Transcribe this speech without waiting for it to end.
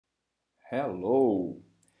Hello!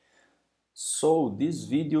 So this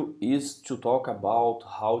video is to talk about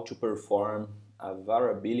how to perform a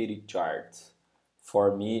variability chart.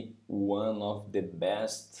 For me, one of the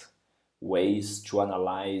best ways to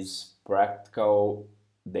analyze practical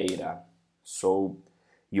data. So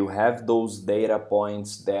you have those data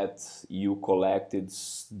points that you collected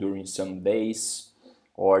during some days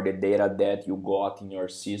or the data that you got in your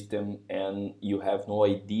system and you have no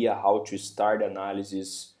idea how to start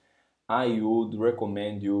analysis. I would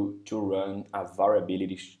recommend you to run a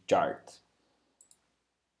variability chart.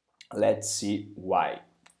 Let's see why.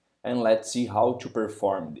 And let's see how to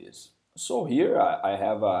perform this. So here I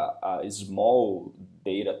have a small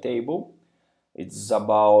data table. It's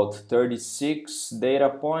about 36 data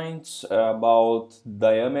points about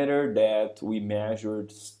diameter that we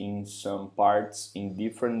measured in some parts in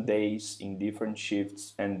different days, in different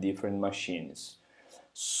shifts and different machines.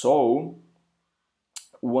 So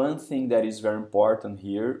one thing that is very important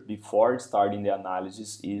here before starting the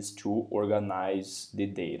analysis is to organize the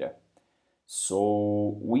data.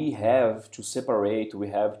 So we have to separate, we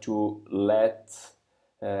have to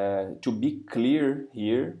to be clear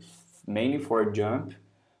here, mainly for JMP,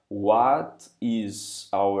 what is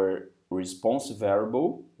our response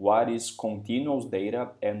variable, what is continuous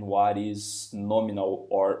data, and what is nominal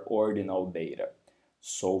or ordinal data.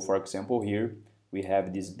 So for example here, we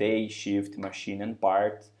have this day, shift, machine, and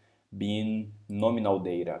part being nominal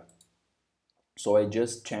data. So I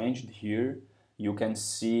just changed here. You can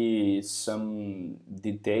see some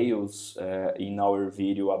details in our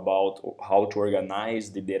video about how to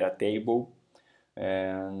organize the data table.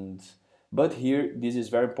 But here, this is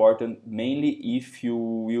very important, mainly if you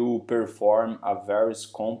will perform a various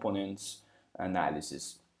components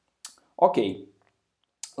analysis. Okay,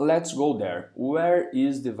 let's go there. Where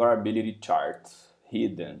is the variability chart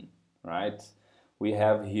hidden, right? We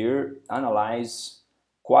have here analyze,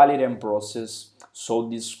 quality and process. So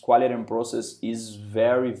this quality and process is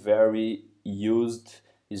very used,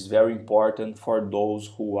 is very important for those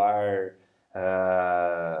who are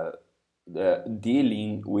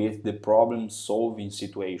dealing with the problem solving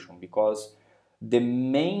situation, because the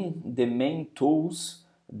main tools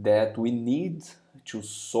that we need to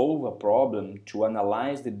solve a problem, to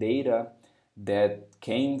analyze the data that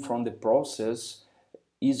came from the process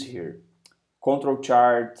is here. Control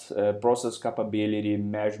chart, process capability,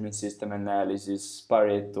 measurement system analysis,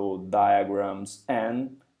 Pareto diagrams,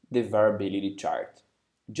 and the variability chart.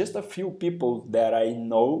 Just a few people that I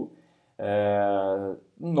know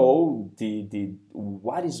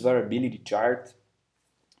what is variability chart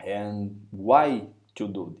and why to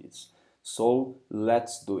do this. So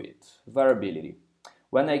let's do it. Variability.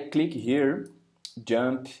 When I click here,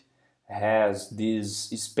 JMP has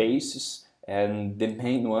these spaces, and the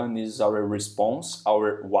main one is our response,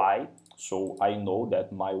 our y. So I know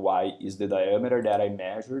that my y is the diameter that I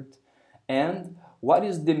measured. And what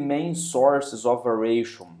is the main sources of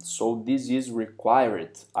variation? So this is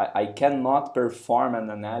required. I cannot perform an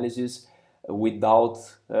analysis without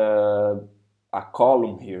a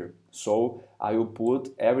column here. So I will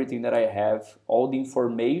put everything that I have, all the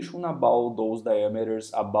information about those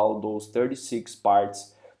diameters, about those 36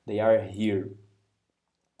 parts, they are here.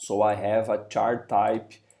 So I have a chart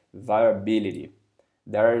type variability.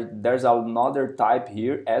 There's another type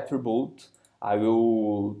here, attribute. I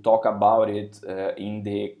will talk about it in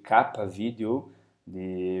the Kappa video,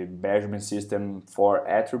 the measurement system for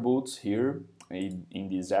attributes here in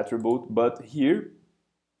this attribute. But here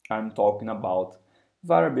I'm talking about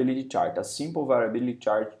variability chart, a simple variability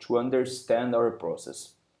chart to understand our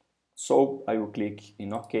process. So I will click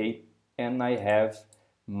in OK, and I have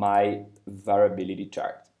my variability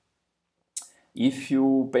chart. If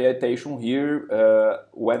you pay attention here,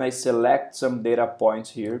 when I select some data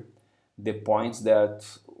points here, the points that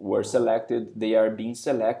were selected, they are being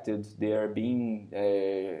selected, they are being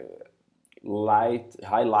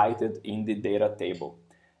highlighted in the data table.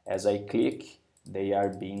 As I click, they are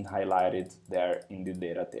being highlighted there in the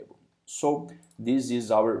data table. So this is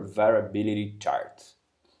our variability chart.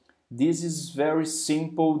 This is very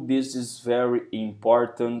simple, this is very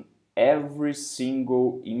important. Every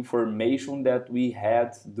single information that we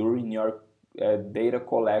had during your data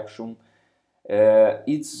collection,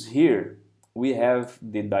 it's here. We have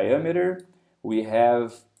the diameter, we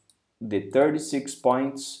have the 36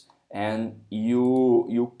 points, and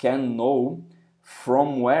you can know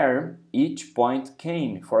from where each point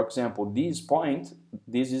came. For example, this point,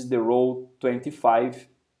 this is the row 25,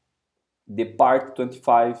 the part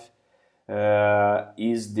 25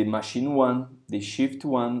 is the machine 1, the shift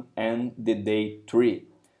 1, and the day 3.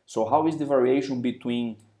 So how is the variation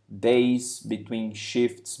between days, between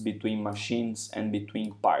shifts, between machines, and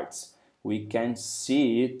between parts. We can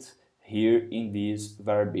see it here in this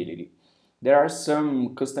variability. There are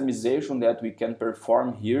some customization that we can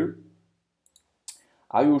perform here.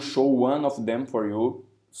 I will show one of them for you.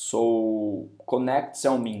 So connect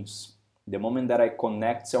cell means. The moment that I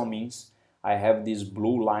connect cell means, I have these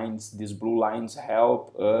blue lines. These blue lines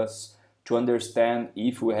help us to understand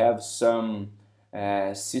if we have some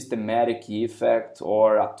systematic effect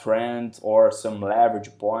or a trend or some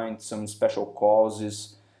leverage point, some special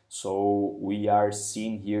causes. So we are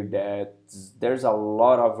seeing here that there's a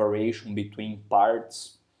lot of variation between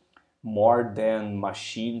parts, more than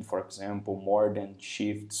machine, for example, more than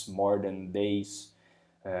shifts, more than days.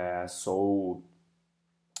 So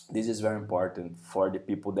this is very important for the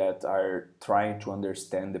people that are trying to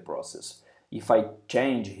understand the process. If I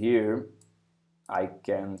change here, I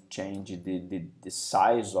can change the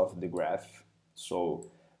size of the graph.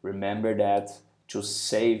 So remember that to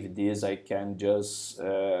save this, I can just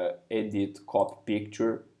edit copy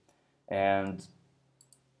picture, and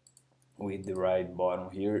with the right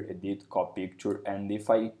bottom here, edit copy picture, and if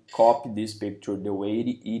I copy this picture the way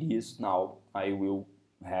it is now, I will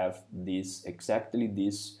have this, exactly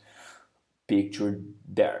this picture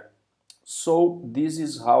there. So this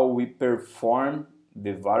is how we perform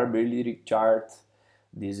the variability chart.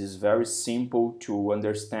 This is very simple to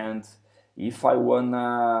understand. If I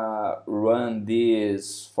wanna run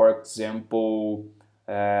this, for example,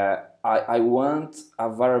 I want a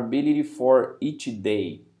variability for each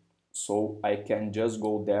day. So I can just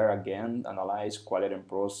go there again, analyze quality and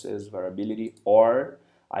process variability, or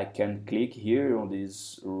I can click here on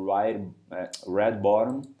this red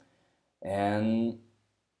bottom, and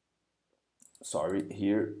sorry,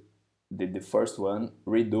 here the first one,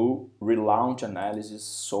 redo relaunch analysis.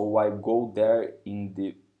 So I go there in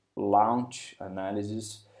the launch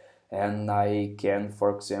analysis, and I can,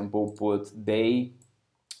 for example, put day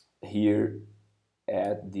here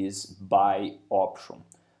at this by option.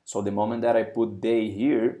 So the moment that I put day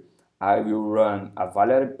here, I will run a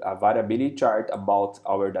variability chart about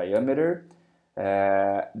our diameter.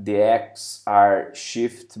 The X are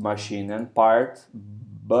shift, machine, and part,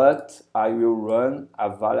 but I will run a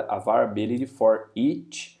variability for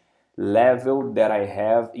each level that I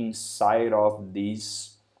have inside of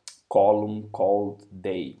this column called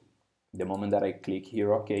day. The moment that I click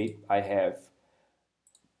here, okay, I have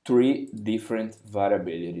 3 different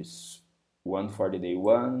variabilities. One for the day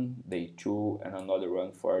 1, day 2, and another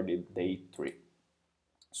one for the day 3.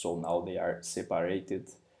 So now they are separated.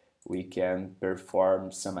 We can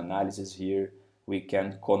perform some analysis here. We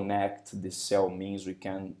can connect the cell means. We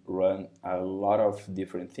can run a lot of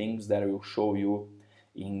different things that I will show you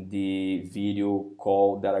in the video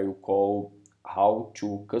that I will call how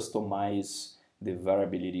to customize the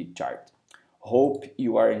variability chart. Hope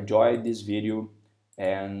you are enjoying this video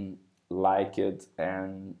and like it,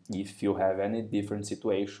 and if you have any different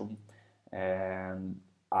situation, and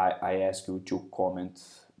I ask you to comment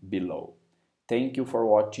below. Thank you for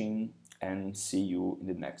watching, and see you in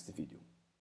the next video.